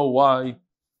doesn't go. Why?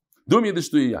 Dum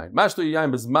yidish tu yayin. Mash tu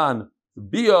yayin bezman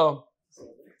bia.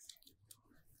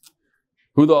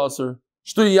 Who the aser?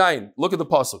 Shtu yayin. Look at the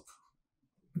pasuk.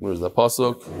 Where's the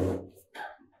pasuk?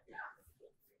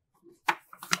 It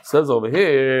says over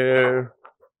here.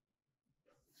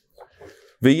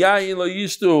 When they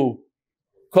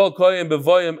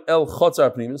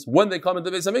come into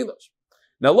Beis Hamikdash.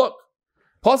 Now look,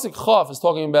 Pasuk Chav is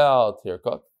talking about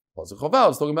haircut. Pasuk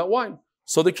Chav is talking about wine.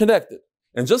 So they're connected.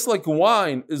 And just like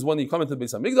wine is when you come into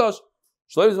Beis Hamikdash,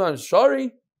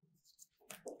 Shari,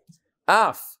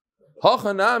 Af,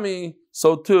 Hachanami,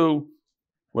 so too,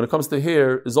 when it comes to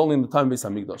hair, is only in the time of Beis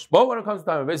Hamikdash. But when it comes to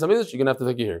the time of Beis Hamikdash, you're going to have to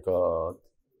take a haircut.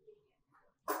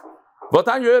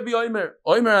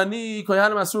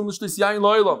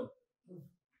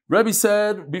 Rebbe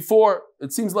said before,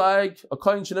 it seems like a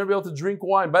kohen should never be able to drink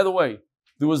wine. By the way,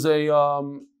 there was a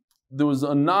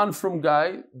non-frum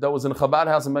guy that was in a Chabad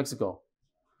house in Mexico.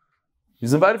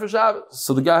 He's invited for Shabbos.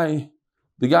 So the guy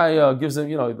gives him,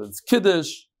 it's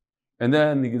kiddush, and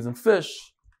then he gives him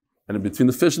fish, and in between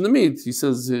the fish and the meat, he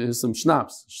says, here's some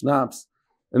schnapps,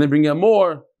 and they bring out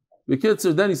more.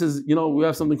 Then he says, we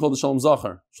have something called the Shalom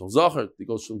Zachar. Shalom Zachar. He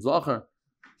goes, Shalom Zachar.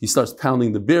 He starts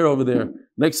pounding the beer over there.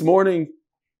 Next morning,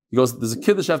 he goes, there's a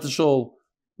Kiddush after Shul,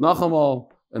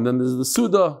 Nachamal, and then there's the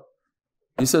Suda.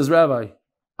 He says, Rabbi,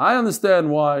 I understand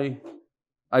why.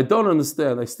 I don't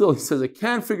understand. He says, I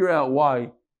can't figure out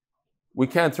why we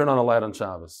can't turn on a light on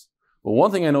Shabbos. But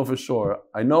one thing I know for sure,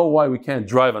 I know why we can't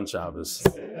drive on Shabbos.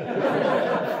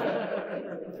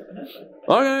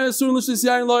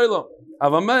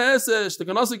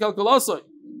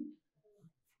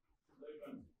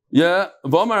 Yeah,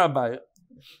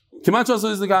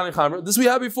 this we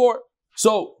had before.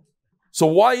 So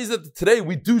why is it that today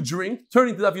we do drink?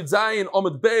 Turning to Daf Yud Zayin,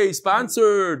 Omid Bey,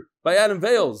 sponsored by Adam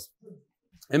Vales.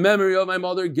 In memory of my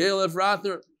mother, Gail F.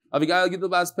 Rather, Avigail Gittel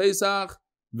Bas Pesach,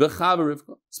 V'Chava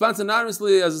Rivka. Sponsored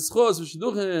anonymously as a schos for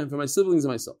Shidduchim, for my siblings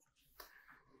and myself.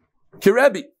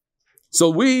 Kirebi. So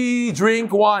we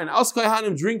drink wine. As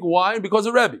Kohanim drink wine because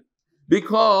of Rebbe.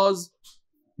 Because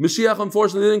Mashiach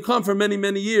unfortunately didn't come for many,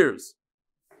 many years.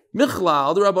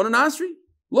 Michlal, the Rabbanan Asri.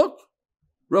 Look,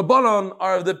 Rabbanan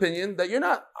are of the opinion that you're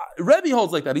not. Rebbe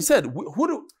holds like that. He said,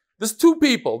 there's two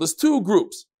people, there's two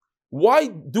groups. Why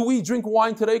do we drink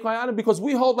wine today, Kohanim? Because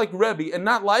we hold like Rebbe and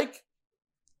not like,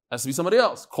 has to be somebody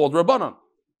else, called Rabbanan.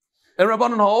 And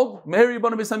Rabbanan hold, Meher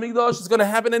Yibana Beis Hamikdash is going to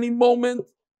happen any moment.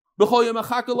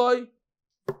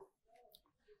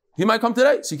 He might come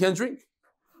today, so you can't drink.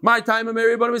 My time, we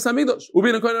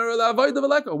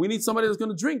need somebody that's going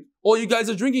to drink. All you guys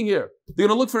are drinking here. They're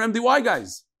going to look for MDY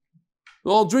guys.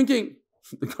 They're all drinking.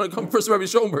 They're going to come first to Rabbi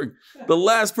Schoenberg. The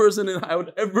last person I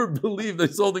would ever believe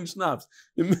that's holding schnapps.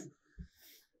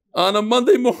 On a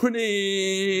Monday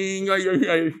morning.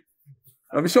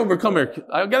 Rabbi Schoenberg, come here.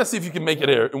 I got to see if you can make it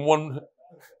here in one.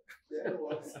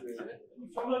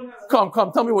 Come,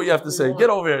 tell me what you have to say. Get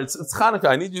over here. It's Hanukkah.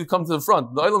 I need you to come to the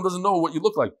front. The Olam doesn't know what you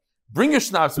look like. Bring your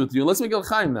schnapps with you. Let's make it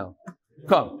l'chaim now.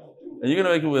 Come. And you're going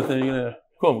to make it with him. You're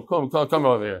going to come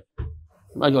over here.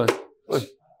 Michael,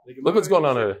 look what's going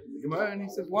on here. The Gemara only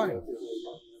says wine.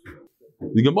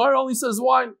 The Gemara only says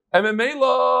wine. But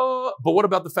what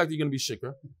about the fact that you're going to be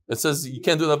shikr? It says you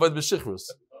can't do that by the shikhrus.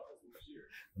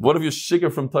 What if you're shikr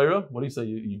from Torah? What do you say?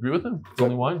 You agree with him? It's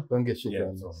only wine? Don't get shikr.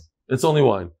 Yeah, it's only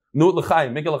wine. No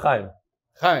l'chaim. Make it l'chaim.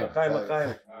 Chaim.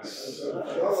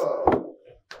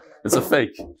 It's a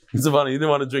fake. It's a funny. He didn't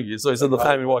want to drink it, so he said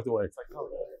l'chaim and walked away.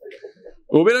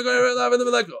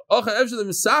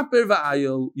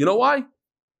 You know why?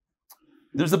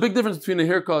 There's a big difference between a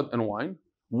haircut and wine.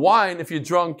 Wine, if you're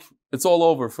drunk, it's all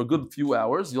over for a good few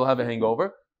hours. You'll have a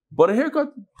hangover. But a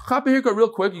haircut, chop a haircut real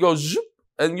quick. You go zhoop,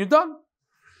 and you're done.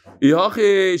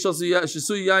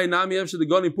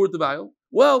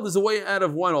 Well, there's a way out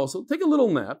of wine also. Take a little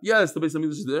nap. Yes, the Beis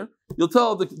Hamikdash is there. You'll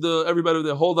tell everybody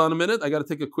there, hold on a minute, I got to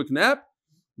take a quick nap.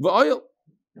 Like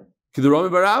Rami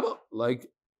Bar Abba,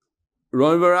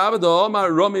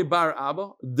 Rami Bar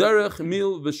Abba, Derech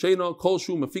Mil V'Sheina Kol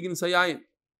Shu Mafigin Sayayin.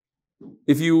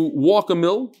 If you walk a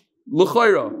mil,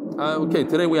 L'chayra. Okay,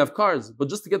 today we have cars, but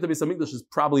just to get to Beis Hamikdash is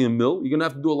probably a mil. You're going to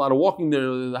have to do a lot of walking there.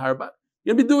 The Harabat.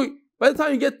 You're going to be doing. By the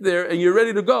time you get there and you're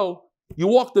ready to go, you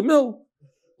walk the mil.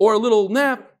 Or a little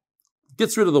nap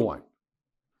gets rid of the wine.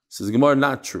 Says Gemara,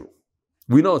 not true.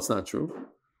 We know it's not true.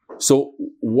 So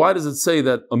why does it say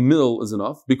that a mil is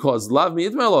enough? Because Lav Mi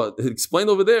Itmela, it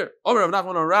explained over there. I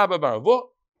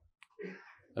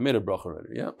made a bracha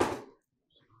already, yeah.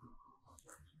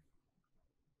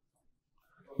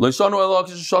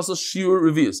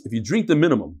 If you drink the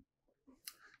minimum,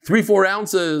 3-4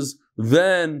 ounces,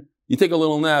 then you take a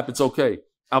little nap, it's okay.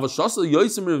 If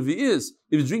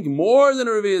you drink more than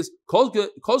a revius,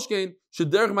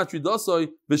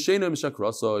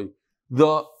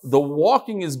 the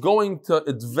walking is going to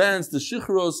advance the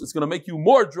shichros. It's going to make you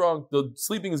more drunk. The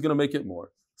sleeping is going to make it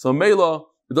more. So Mela,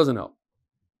 it doesn't help.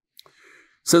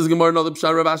 Says Gemara another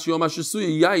pshar Rav Ashi Yom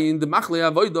HaShesuya Yayin the Machle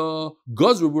Avoda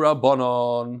Gozru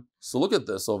B'Rabbanon. So look at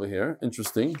this over here.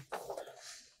 Interesting.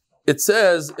 It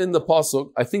says in the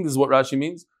pasuk. I think this is what Rashi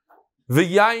means.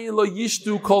 V'yayin lo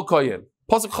yishtu kol koyen.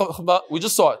 Pasuk, we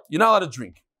just saw it. You're not allowed to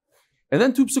drink. And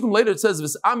then 2 psukim later it says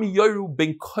v's'ami yoru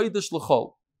ben kodesh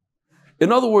l'chol.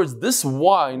 In other words, this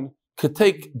wine could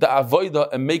take the avoda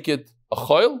and make it a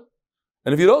choil.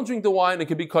 And if you don't drink the wine, it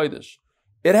could be kodesh.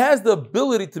 It has the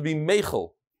ability to be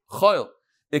meichel, choil.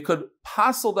 It could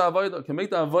passel the avoda. It can make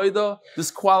the avoda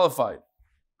disqualified.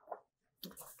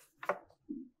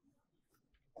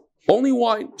 Only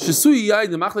wine. Shesui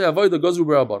yayin the machle avoda gozru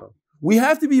b'Rabbanon. We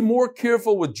have to be more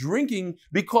careful with drinking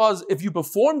because if you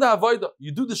perform the avodah,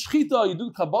 you do the shechita, you do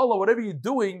the kabbalah, whatever you're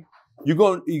doing, you're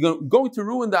going to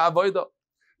ruin the avodah.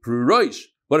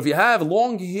 But if you have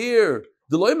long hair,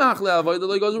 it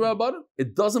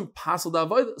doesn't pass the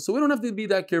avodah, so we don't have to be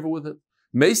that careful with it.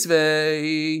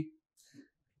 Meisvei,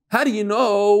 how do you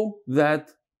know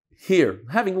that hair,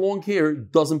 having long hair,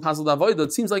 doesn't pass the avodah?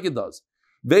 It seems like it does.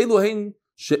 Ve'elu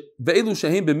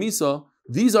shehem b'misa.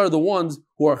 These are the ones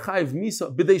who are chayiv misa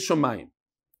b'dei shomayim.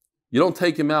 You don't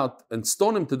take him out and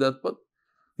stone him to death, but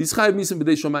he's chayiv misa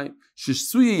b'dei shomayim.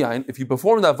 Shishsuye yain, if you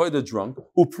perform that avodah drunk,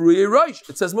 u'priyei roish,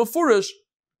 it says mafurish,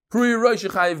 priyei roish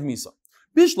chayiv misa.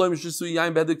 Bishloim shishsuye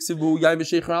yain b'edek sivu yain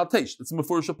v'sheicher al teish. It's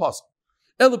mafurish apostle.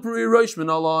 Ela priyei roish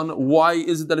minalon. Why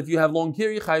is it that if you have long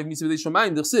hair, you chayiv misa b'dei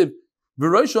shomayim? D'chsiv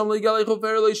v'roisham le'galechu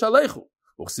v'er le'ishalechu.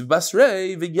 Uchsiv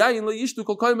basrei v'yayin le'yishtu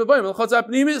kol koyim v'bayim l'chotz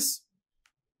apnimis.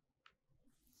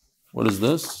 What is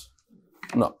this?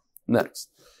 No. Next.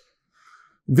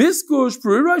 Viskush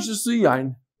prirash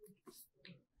yain.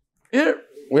 Here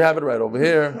we have it right over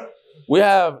here. We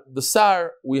have the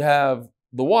sar. We have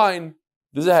the wine.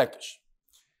 There's a hekesh.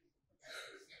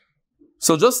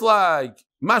 So just like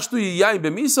mashtu yain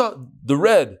b'misa, the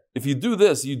red. If you do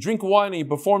this, you drink wine and you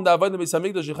perform the avodah Beis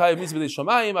Hamikdash, you chayav misa b'dei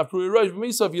shamayim. Prirash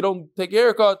b'misa. If you don't take a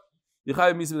haircut, you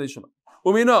chayav misa b'dei shamayim.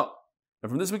 Umina. And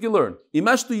from this we can learn. Okay,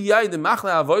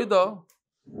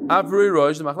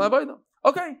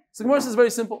 so the Gemara says very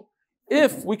simple.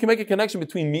 If we can make a connection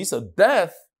between misa,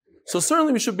 death, so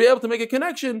certainly we should be able to make a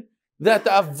connection that the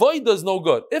avodah is no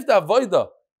good. If the avodah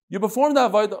You perform the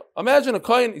avodah. Imagine a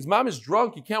kohen, his mom is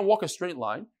drunk, he can't walk a straight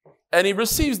line, and he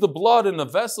receives the blood in the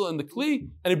vessel, in the kli,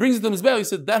 and he brings it to his belly. He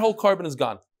said, that whole carbon is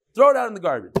gone. Throw it out in the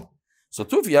garbage. So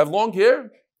too, if you have long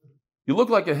hair, you look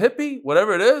like a hippie,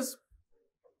 whatever it is,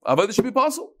 avodah should be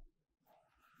possible.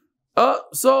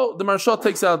 So the Maharsha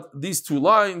takes out these two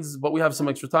lines, but we have some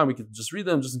extra time. We could just read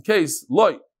them just in case.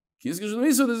 Loi. Fine.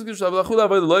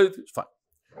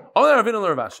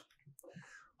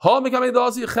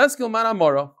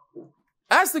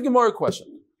 Ask the Gemara a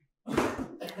question.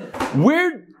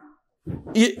 Where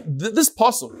this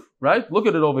puzzle, right? Look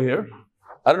at it over here.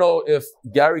 I don't know if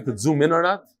Gary could zoom in or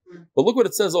not, but look what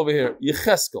it says over here.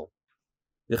 Yecheskel.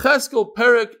 Yecheskel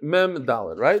Perek Mem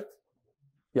Dalet, right?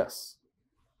 Yes.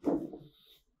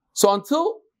 So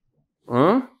until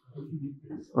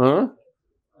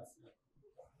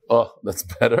oh, that's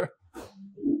better.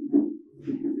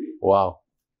 Wow.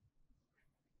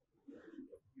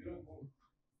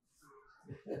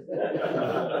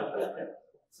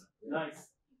 Nice.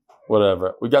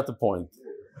 Whatever. We got the point.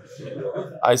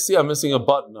 I see I'm missing a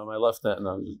button on my left hand.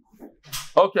 No.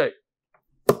 Okay.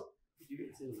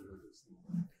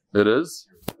 It is?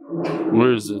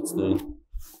 Where is it?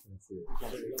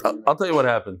 I'll tell you what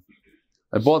happened.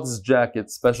 I bought this jacket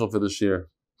special for this year.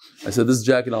 I said, this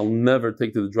jacket I'll never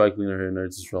take to the dry cleaner here in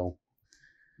Eretz Yisrael.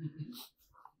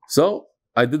 So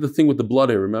I did the thing with the blood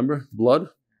here, remember? Blood?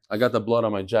 I got the blood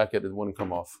on my jacket, it wouldn't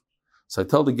come off. So I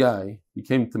tell the guy, he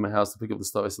came to my house to pick up the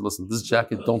stuff. I said, listen, this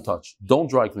jacket, don't touch. Don't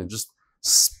dry clean. Just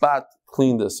spot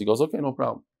clean this. He goes, okay, no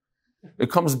problem. It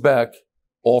comes back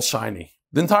all shiny.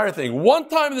 The entire thing. One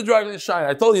time in the dry clean is shiny.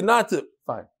 I told you not to.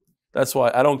 Fine. That's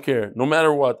why I don't care. No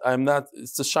matter what, I'm not,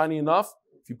 it's just shiny enough.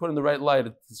 If you put it in the right light,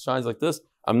 it shines like this.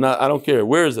 I don't care.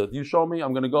 Where is it? You show me,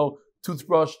 I'm going to go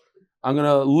toothbrush. I'm going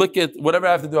to lick it, whatever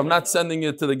I have to do. I'm not sending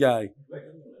it to the guy.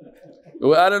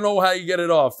 I don't know how you get it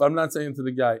off. I'm not saying it to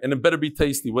the guy. And it better be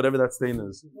tasty, whatever that stain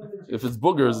is. If it's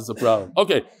boogers, it's a problem.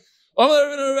 Okay.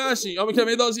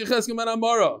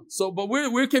 So, but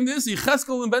where came this?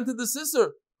 Yecheskel invented the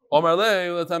scissor.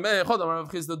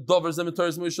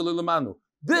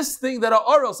 This thing that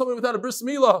somebody without a bris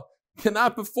milah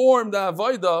cannot perform the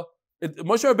avodah.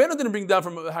 Moshe Rabbeinu didn't bring down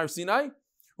from Har Sinai.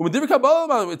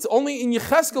 It's only in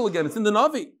Yecheskel again. It's in the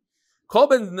Navi. Kol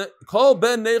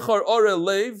ben nechar ore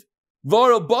leiv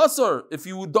v'ore basar. If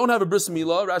you don't have a bris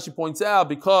milah, Rashi points out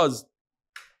because,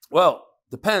 well,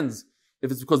 depends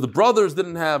if it's because the brothers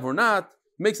didn't have or not.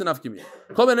 Makes enough gimme.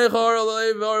 Kol ben nechar ore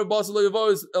leiv v'ore basar lo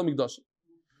yavois el mikdashim.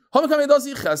 What?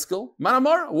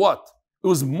 It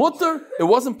was mutter. It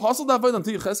wasn't possible that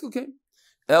until Yecheskel came.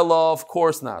 Ella, of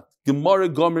course not. Gemara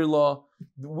Gomer law.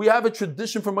 We have a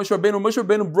tradition from Moshe Rabbeinu. Moshe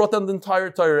Rabbeinu brought down the entire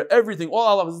Torah, everything, all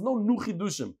Allah. There's no new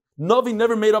chidushim. Navi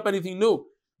never made up anything new.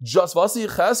 Just Vasi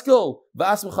Yecheskel,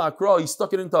 Vasmecha Akra. He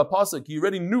stuck it into a pasuk. He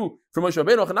already knew from Moshe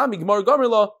Rabbeinu. Chanami Gemara Gomer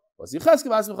law. Vasi Yecheskel,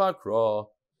 Vasmecha Akra.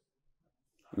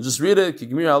 You just read it.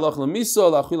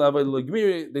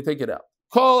 They take it out.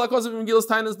 Call because of Megillas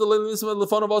Tainas the Leilis of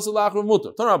Lefon of also Lachrav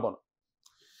Mutter. Tanarabana.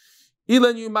 These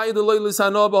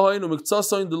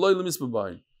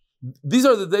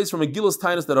are the days from Megillas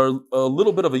Tainas that are a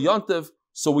little bit of a yontiv,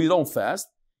 so we don't fast.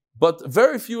 But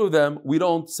very few of them we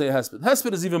don't say hesped.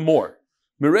 Hesped is even more.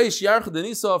 Mireish Yarch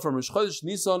Denisa from Rosh Chodesh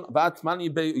Nisan Vat Mani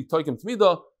Bei Itoikim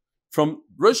Tmida from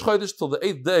Rosh Chodesh till the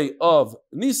 8th day of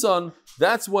Nisan.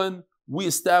 That's when we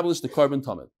establish the carbon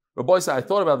tamid. Rabbi said, I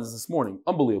thought about this morning.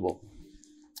 Unbelievable.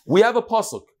 We have a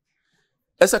pasuk.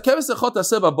 We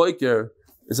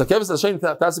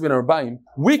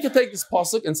can take this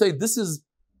pasuk and say this is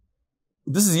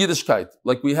Yiddishkeit.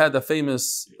 Like we had a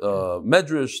famous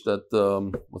medrash that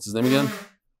what's his name again?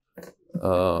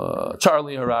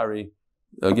 Charlie Harari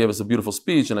gave us a beautiful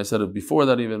speech, and I said it before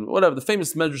that even. Whatever the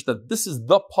famous medrash that this is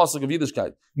the pasuk of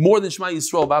Yiddishkeit more than Shema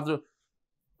Yisrael. After,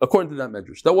 according to that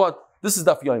medrash, that what this is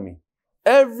Daf Yomi.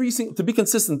 To be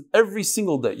consistent every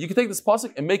single day. You can take this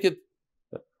pasuk and make it,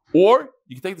 or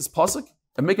you can take this pasuk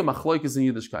and make it machloikis in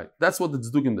Yiddishkeit. That's what the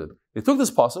Tzdukim did. They took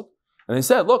this pasuk and they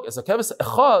said, look, it's a keves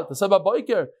echad,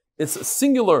 it's a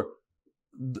singular.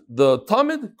 The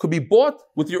tamid could be bought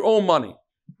with your own money.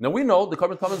 Now we know the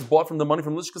carbon tamid is bought from the money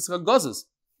from Lishkas Gazes,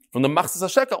 from the Machzis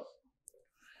HaShekel.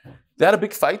 They had a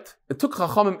big fight. It took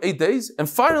Chachamim 8 days, and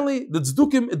finally the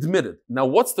Tzdukim admitted. Now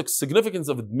what's the significance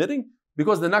of admitting?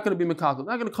 Because they're not going to be mekakal. They're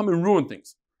not going to come and ruin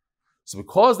things. So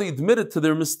because they admitted to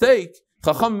their mistake,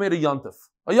 Chacham made a yantif.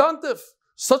 A yantif.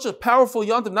 Such a powerful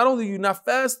yantif. Not only do you not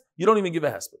fast, you don't even give a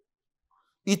hesped.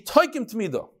 Itoikim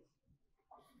tmidah.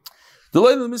 The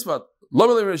lady of the mispat.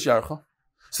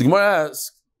 So Gemara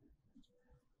asks,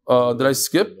 did I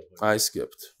skip? I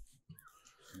skipped.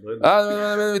 And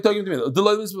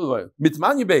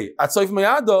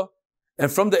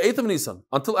from the 8th of Nisan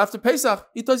until after Pesach,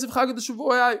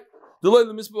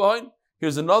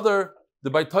 here's another. The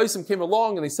Beit Taisim came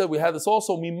along and they said we had this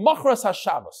also. Mimachras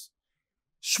HaShabbos.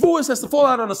 Shavuos has to fall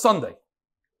out on a Sunday.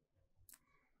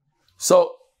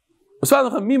 So,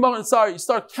 you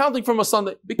start counting from a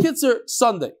Sunday. Bekitzer,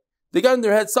 Sunday. They got in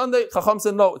their head Sunday. Chacham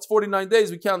said no, it's 49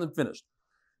 days. We count and finished.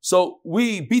 So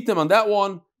we beat them on that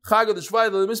one. Chagad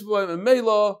Shvayda Misbah and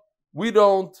Mela. We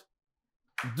don't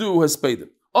do Hespedim.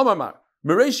 Omar Mar.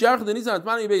 Mereish Yarcha Denizan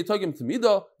Atmani Bei Togim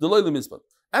Temida Deloy LeMisbah.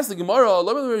 Ask the Gemara.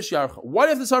 Why do you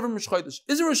have to start from Rosh Chodesh?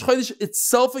 Isn't Rosh Chodesh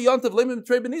itself a Yantav Lemim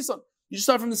Trei B'Nisan? You just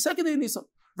start from the second day of Nisan.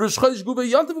 Rosh Chodesh Guva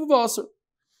Yantav Guva.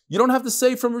 You don't have to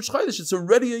say from Rosh Chodesh. It's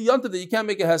already a Yantav that you can't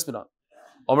make a hesped on.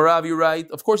 Omar Rav, you're right.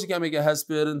 Of course you can't make a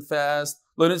hesped and fast.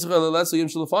 But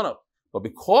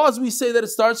because we say that it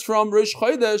starts from Rosh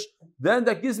Chodesh, then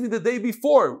that gives me the day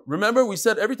before. Remember, we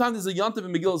said every time there's a Yantav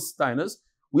in Megillus Tainas,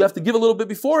 we have to give a little bit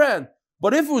beforehand.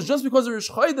 But if it was just because of Rosh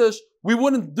Chodesh, we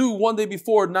wouldn't do one day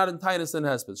before, not in Tainas and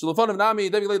Hesped.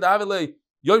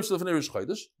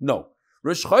 No.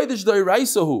 Rosh Chodesh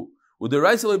Dairaisahu. With the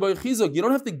Raisa Leiboy Chizuk, you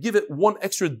don't have to give it one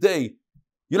extra day.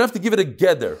 You don't have to give it a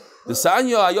gather. The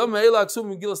Sanya Ayom Meila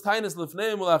Aksum Megillus Tainas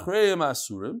Lefneim Ulachreim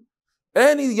Asurim.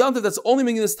 Any Yantav that's only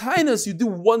Megillus Tainas, you do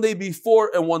one day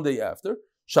before and one day after.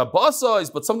 Shabbos,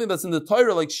 but something that's in the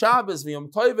Torah like Shabbos,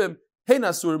 V'yom Tovim, Hey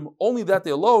Nasurim, only that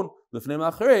day alone.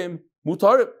 Lefneim Achreim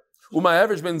Mutarim. My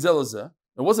average ben zelazeh.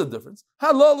 And what's the difference?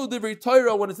 Halalu divrei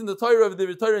Torah, when it's in the Torah of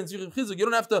divrei Torah and Zichim Chizuk, you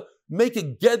don't have to make a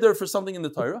gather for something in the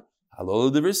Torah.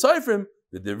 Halalu divrei Seifrim,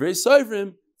 the divrei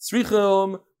Seifrim,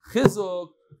 Tzrichim Chizuk.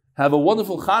 Have a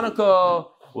wonderful Chanukah.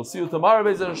 We'll see you tomorrow,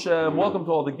 Be'ez Hashem. Welcome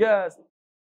to all the guests.